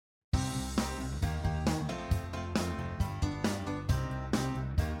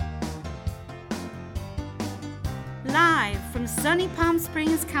From sunny Palm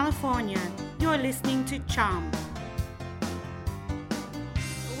Springs, California, you're listening to Charm.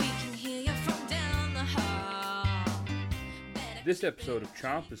 This episode of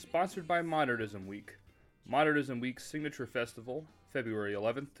Chomp is sponsored by Modernism Week. Modernism Week's signature festival, February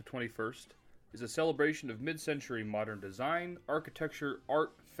 11th to 21st, is a celebration of mid-century modern design, architecture,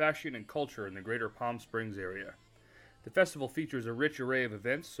 art, fashion, and culture in the greater Palm Springs area. The festival features a rich array of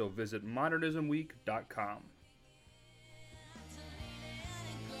events, so visit modernismweek.com.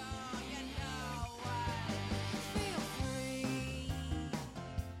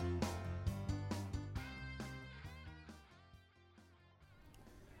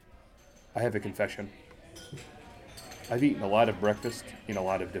 I have a confession. I've eaten a lot of breakfast in a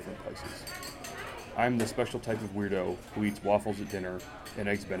lot of different places. I'm the special type of weirdo who eats waffles at dinner and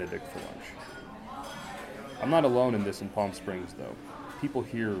Eggs Benedict for lunch. I'm not alone in this in Palm Springs, though. People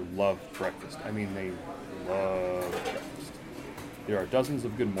here love breakfast. I mean, they love breakfast. There are dozens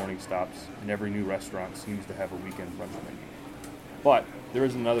of good morning stops, and every new restaurant seems to have a weekend brunch menu. But there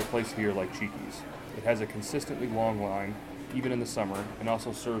is another place here like Cheeky's. It has a consistently long line, even in the summer, and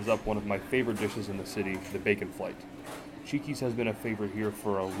also serves up one of my favorite dishes in the city, the bacon flight. Cheeky's has been a favorite here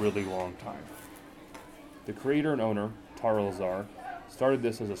for a really long time. The creator and owner, Tara Lazar, started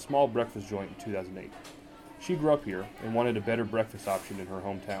this as a small breakfast joint in 2008. She grew up here and wanted a better breakfast option in her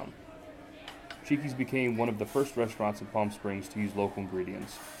hometown. Cheeky's became one of the first restaurants in Palm Springs to use local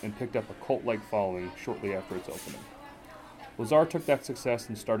ingredients and picked up a cult-like following shortly after its opening. Lazar took that success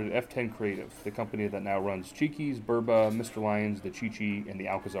and started F10 Creative, the company that now runs Cheeky's, Birba, Mr. Lyons, the Chi-Chi, and the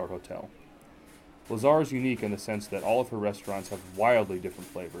Alcazar Hotel. Lazar is unique in the sense that all of her restaurants have wildly different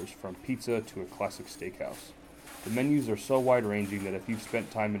flavors, from pizza to a classic steakhouse. The menus are so wide-ranging that if you've spent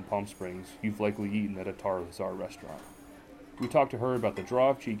time in Palm Springs, you've likely eaten at a Tara Lazar restaurant. We talked to her about the draw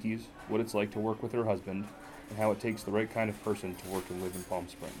of Cheeky's, what it's like to work with her husband, and how it takes the right kind of person to work and live in Palm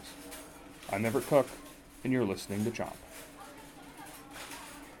Springs. I'm Everett Cook, and you're listening to Chomp.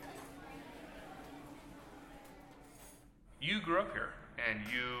 You grew up here, and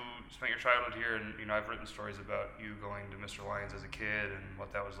you spent your childhood here, and, I've written stories about you going to Mr. Lyons as a kid and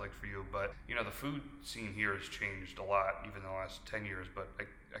what that was like for you, but, the food scene here has changed a lot, even in the last 10 years, but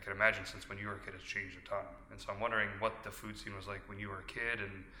I can imagine since when you were a kid it's changed a ton. And so I'm wondering what the food scene was like when you were a kid,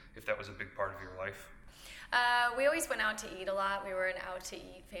 and if that was a big part of your life. We always went out to eat a lot. We were an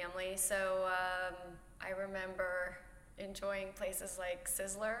out-to-eat family, so I remember enjoying places like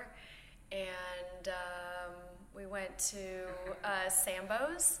Sizzler, and we went to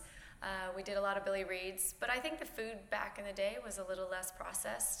Sambo's. We did a lot of Billy Reed's, but I think the food back in the day was a little less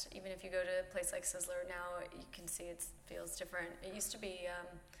processed. Even if you go to a place like Sizzler now, you can see it feels different. It used to be,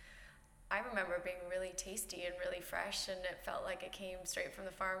 I remember being really tasty and really fresh, and it felt like it came straight from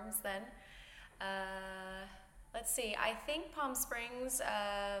the farms then. Let's see, I think Palm Springs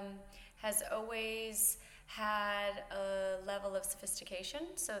has always had a level of sophistication.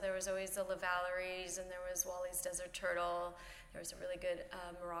 So there was always the La Valerie's, and there was Wally's Desert Turtle. There was a really good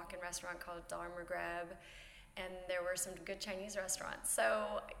Moroccan restaurant called Dar Maghreb, and there were some good Chinese restaurants.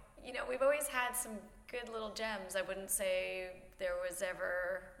 So, we've always had some good little gems. I wouldn't say there was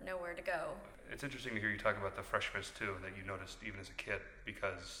ever nowhere to go. It's interesting to hear you talk about the freshness too, that you noticed even as a kid,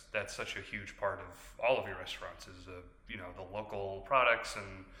 because that's such a huge part of all of your restaurants is the local products.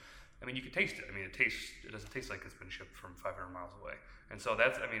 And you can taste it. It doesn't taste like it's been shipped from 500 miles away. And so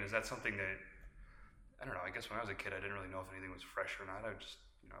is that something that, I don't know, I guess when I was a kid, I didn't really know if anything was fresh or not. I just,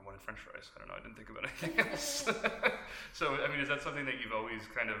 I wanted French fries. I don't know, I didn't think about anything else. So, is that something that you've always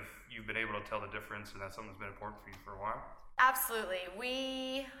you've been able to tell the difference, and that's something that's been important for you for a while? Absolutely.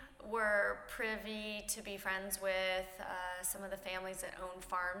 We were privy to be friends with some of the families that own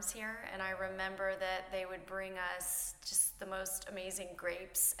farms here, and I remember that they would bring us just the most amazing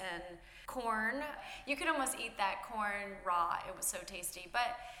grapes and corn. You could almost eat that corn raw. It was so tasty.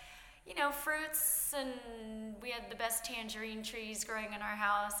 But, fruits, and we had the best tangerine trees growing in our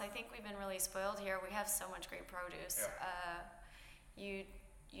house. I think we've been really spoiled here. We have so much great produce. Yeah.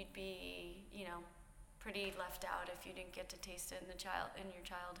 You'd be, pretty left out if you didn't get to taste it in your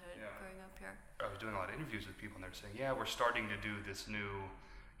childhood. Yeah. Growing up here. I was doing a lot of interviews with people, and they're saying, we're starting to do this new,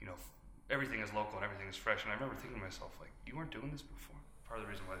 everything is local and everything is fresh. And I remember thinking to myself, you weren't doing this before. Part of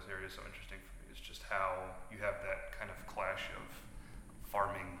the reason why this area is so interesting for me is just how you have that kind of clash of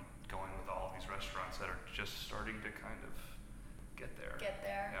farming going with all of these restaurants that are just starting to kind of get there.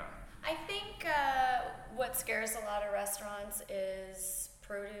 Yeah. I think what scares a lot of restaurants is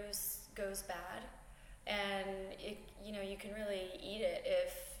produce goes bad. And you can really eat it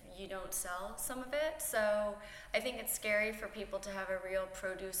if you don't sell some of it. So I think it's scary for people to have a real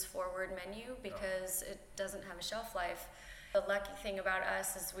produce forward menu because it doesn't have a shelf life. The lucky thing about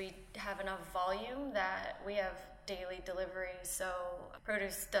us is we have enough volume that we have daily delivery, so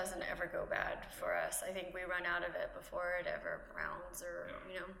produce doesn't ever go bad for us. I think we run out of it before it ever browns, or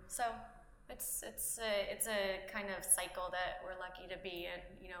so it's a kind of cycle that we're lucky to be in.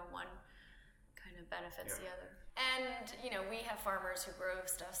 One kind of benefits the other. And we have farmers who grow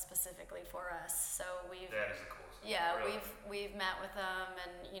stuff specifically for us, so that is the coolest thing. Yeah, really. we've met with them,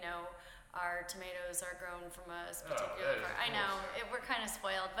 and our tomatoes are grown from a particular farm. I know, we're kind of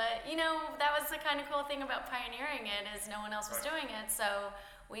spoiled, but that was the kind of cool thing about pioneering it, is no one else was doing it, so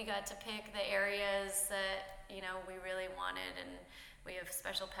we got to pick the areas that we really wanted, and we have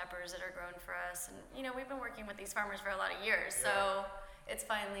special peppers that are grown for us, and we've been working with these farmers for a lot of years, so it's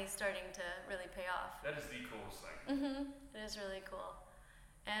finally starting to really pay off. That is the coolest thing. It is really cool.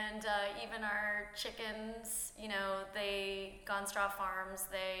 And even our chickens, Gonstraw Farms,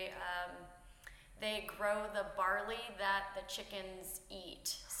 they grow the barley that the chickens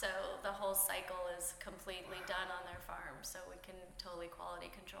eat. So the whole cycle is completely done on their farm, so we can totally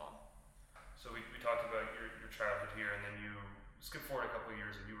quality control. So we talked about your childhood here, and then you skipped forward a couple of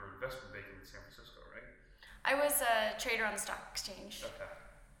years and you were investment banking in San Francisco, right? I was a trader on the stock exchange. Okay.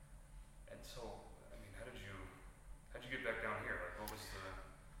 And so, how did you get back down here? Like, what was the...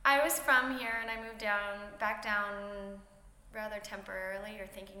 I was from here, and I moved back down rather temporarily, or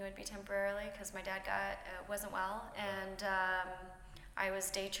thinking it would be temporarily, because my dad wasn't well, and I was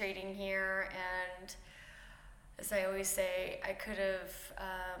day trading here, and as I always say, I could have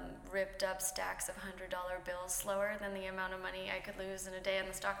ripped up stacks of $100 bills slower than the amount of money I could lose in a day in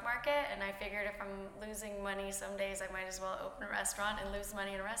the stock market, and I figured if I'm losing money some days, I might as well open a restaurant and lose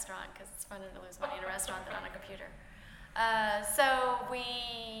money in a restaurant, because it's funner to lose money in a restaurant than on a computer. So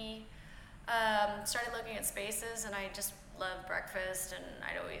we started looking at spaces, and I just loved breakfast, and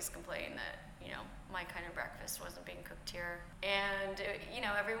I'd always complain that, my kind of breakfast wasn't being cooked here. And,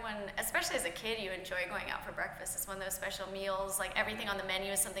 everyone, especially as a kid, you enjoy going out for breakfast. It's one of those special meals, like everything on the menu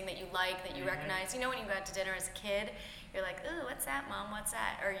is something that you like, that you recognize. When you go out to dinner as a kid, you're like, ooh, what's that, Mom? What's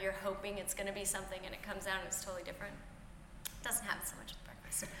that? Or you're hoping it's going to be something, and it comes out and it's totally different. It doesn't happen so much with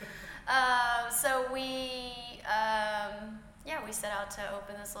breakfast. So we set out to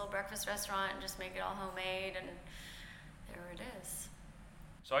open this little breakfast restaurant and just make it all homemade, and there it is.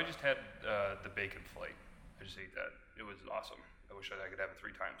 So I just had the bacon flight. I just ate that. It was awesome. I wish I could have it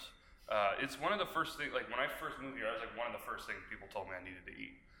 3 times. It's one of the first things, like when I first moved here, I was like one of the first things people told me I needed to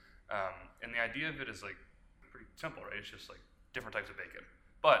eat. And the idea of it is like pretty simple, right? It's just like different types of bacon.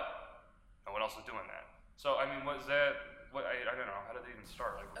 But no one else is doing that. So, was that... I don't know. How did they even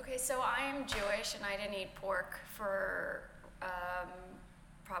start? Okay, so I'm Jewish, and I didn't eat pork for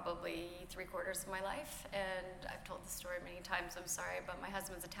probably 3/4 of my life. And I've told the story many times, I'm sorry, but my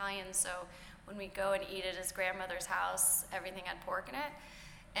husband's Italian, so when we go and eat at his grandmother's house, everything had pork in it.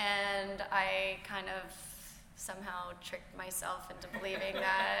 And I kind of somehow tricked myself into believing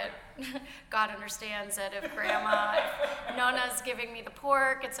that God understands that if Nona's giving me the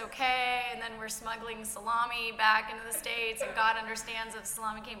pork, it's okay, and then we're smuggling salami back into the States, and God understands if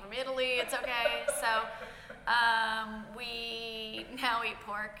salami came from Italy, it's okay. So we now eat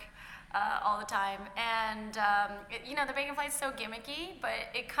pork all the time. And, the bacon flight's so gimmicky, but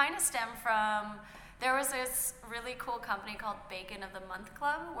it kind of stemmed from... There was this really cool company called Bacon of the Month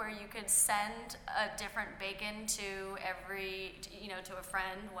Club, where you could send a different bacon to to a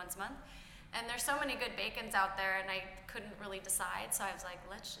friend once a month. And there's so many good bacons out there, and I couldn't really decide, so I was like,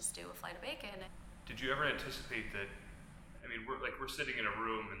 let's just do a flight of bacon. Did you ever anticipate that? We're sitting in a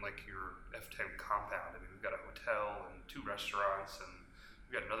room in like your F10 compound. We've got a hotel and 2 restaurants, and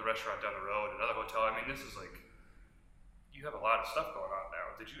we've got another restaurant down the road, another hotel. This is like, you have a lot of stuff going on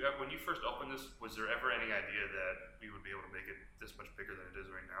now. Did you, when you first opened this, was there ever any idea that you would be able to make it this much bigger than it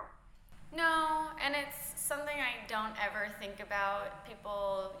is right now? No, and it's something I don't ever think about.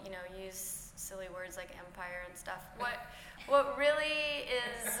 People, use silly words like empire and stuff. What really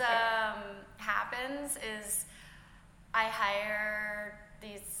is happens is I hire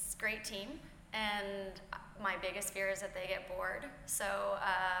these great team, and my biggest fear is that they get bored. So,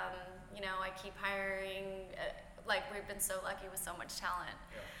 I keep hiring. We've been so lucky with so much talent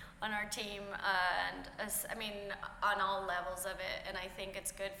on our team, on all levels of it. And I think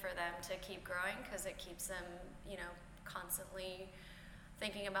it's good for them to keep growing, because it keeps them, constantly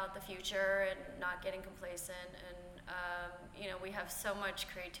thinking about the future and not getting complacent. And, we have so much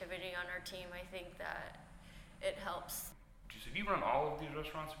creativity on our team. I think that it helps. So do you run all of these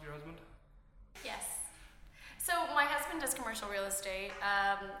restaurants with your husband? Yes. So my husband does commercial real estate.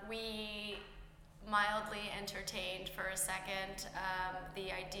 We mildly entertained for a second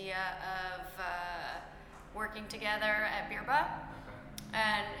the idea of working together at Birba,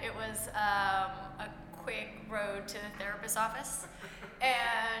 and it was a quick road to the therapist's office,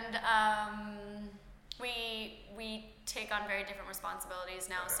 and we take on very different responsibilities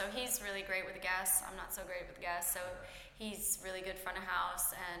now. So he's really great with the guests. I'm not so great with the guests. So he's really good front of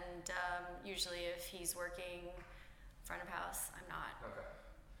house, and usually if he's working front of house, I'm not. Okay.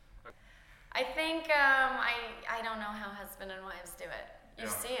 I think I don't know how husband and wives do it. You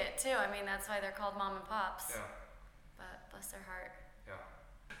see it too. I mean, that's why they're called mom and pops. Yeah. But bless their heart.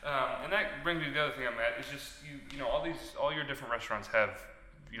 Yeah. And that brings me to the other thing I'm at is just all your different restaurants have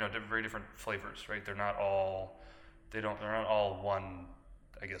very different flavors, right? They're not all one,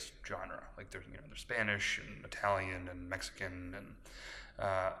 I guess, genre. Like they're Spanish and Italian and Mexican, and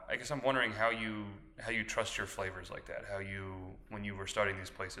I guess I'm wondering how you trust your flavors like that. When you were starting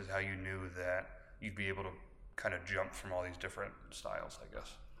these places, how you knew that you'd be able to kind of jump from all these different styles, I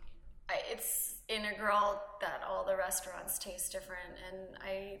guess. It's integral that all the restaurants taste different, and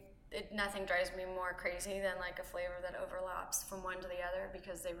nothing drives me more crazy than like a flavor that overlaps from one to the other,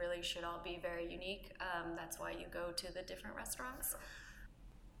 because they really should all be very unique. That's why you go to the different restaurants.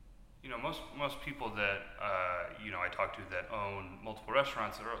 Most people that I talk to that own multiple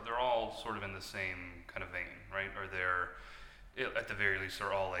restaurants, they're all sort of in the same kind of vein, right? Or at the very least,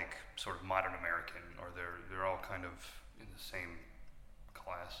 they're all like sort of modern American, or they're all kind of in the same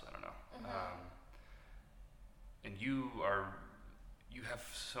class. I don't know. Mm-hmm. And you have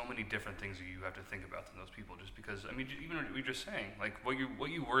so many different things that you have to think about than those people, just because, I mean, even what we were just saying, like what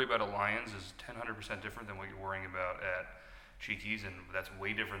you worry about at Lyons is 100% different than what you're worrying about at Cheeky's, and that's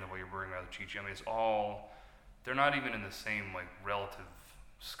way different than what you're worrying about at Chi-Chi. I mean, they're not even in the same like relative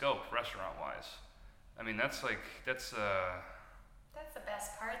scope restaurant-wise. I mean, that's the best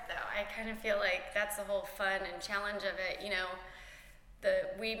part, though. I kind of feel like that's the whole fun and challenge of it.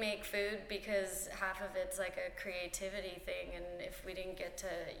 We make food because half of it's like a creativity thing, and if we didn't get to,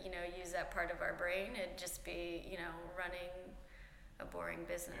 use that part of our brain, it'd just be, running a boring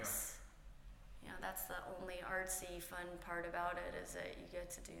business. Yeah. That's the only artsy, fun part about it, is that you get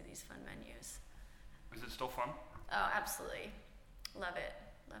to do these fun menus. Is it still fun? Oh, absolutely. Love it.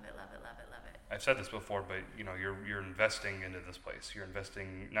 Love it, love it, love it, love it. I've said this before, but you're investing into this place. You're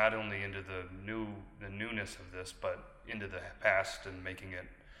investing not only into the newness of this, but into the past and making it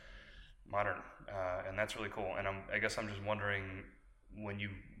modern, and that's really cool. And I guess I'm just wondering, when you,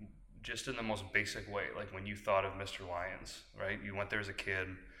 just in the most basic way, like when you thought of Mr. Lyons, right? You went there as a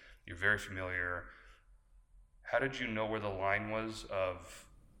kid. You're very familiar. How did you know where the line was of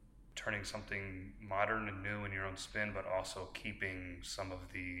turning something modern and new in your own spin, but also keeping some of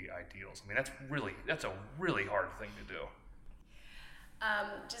the ideals? I mean, that's a really hard thing to do.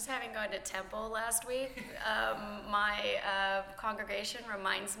 Just having gone to temple last week, my congregation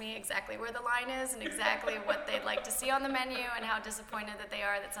reminds me exactly where the line is and exactly what they'd like to see on the menu, and how disappointed that they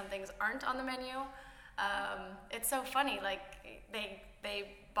are that some things aren't on the menu. It's so funny, like they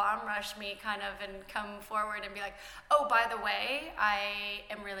bomb rush me kind of and come forward and be like, oh, by the way, I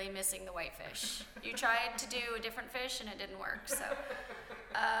am really missing the whitefish. You tried to do a different fish and it didn't work. So,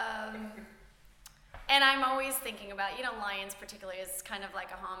 and I'm always thinking about, Lyons particularly is kind of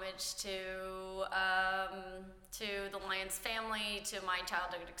like a homage to the Lyons family, to my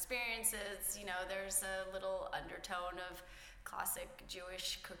childhood experiences. There's a little undertone of classic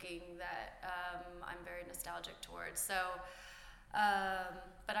Jewish cooking that I'm very nostalgic towards. So,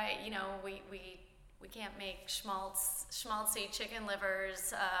 but we can't make schmaltzy chicken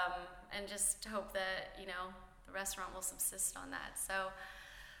livers, and just hope that, the restaurant will subsist on that. So,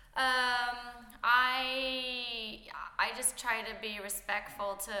 I just try to be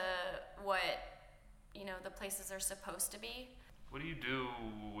respectful to what, the places are supposed to be. What do you do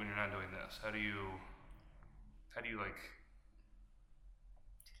when you're not doing this? How do you like...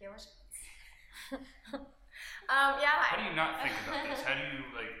 Tequila shots? How do you not think about this? How do you,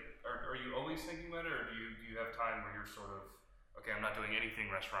 like, are you always thinking about it, or do you have time where you're sort of, okay, I'm not doing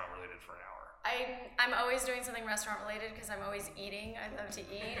anything restaurant related for an hour? I'm always doing something restaurant related because I'm always eating. I love to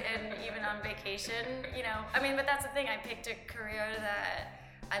eat, and even on vacation, but that's the thing. I picked a career that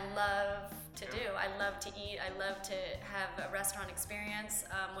I love to do. I love to eat. I love to have a restaurant experience,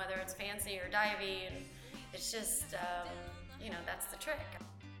 whether it's fancy or divey, and it's just, that's the trick.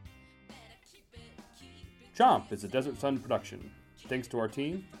 Chomp is a Desert Sun production. Thanks to our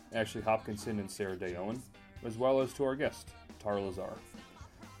team, Ashley Hopkinson and Sarah Day Owen, as well as to our guest, Tara Lazar.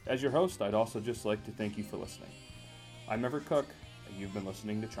 As your host, I'd also just like to thank you for listening. I'm Everett Cook, and you've been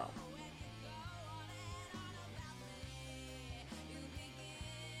listening to Chomp.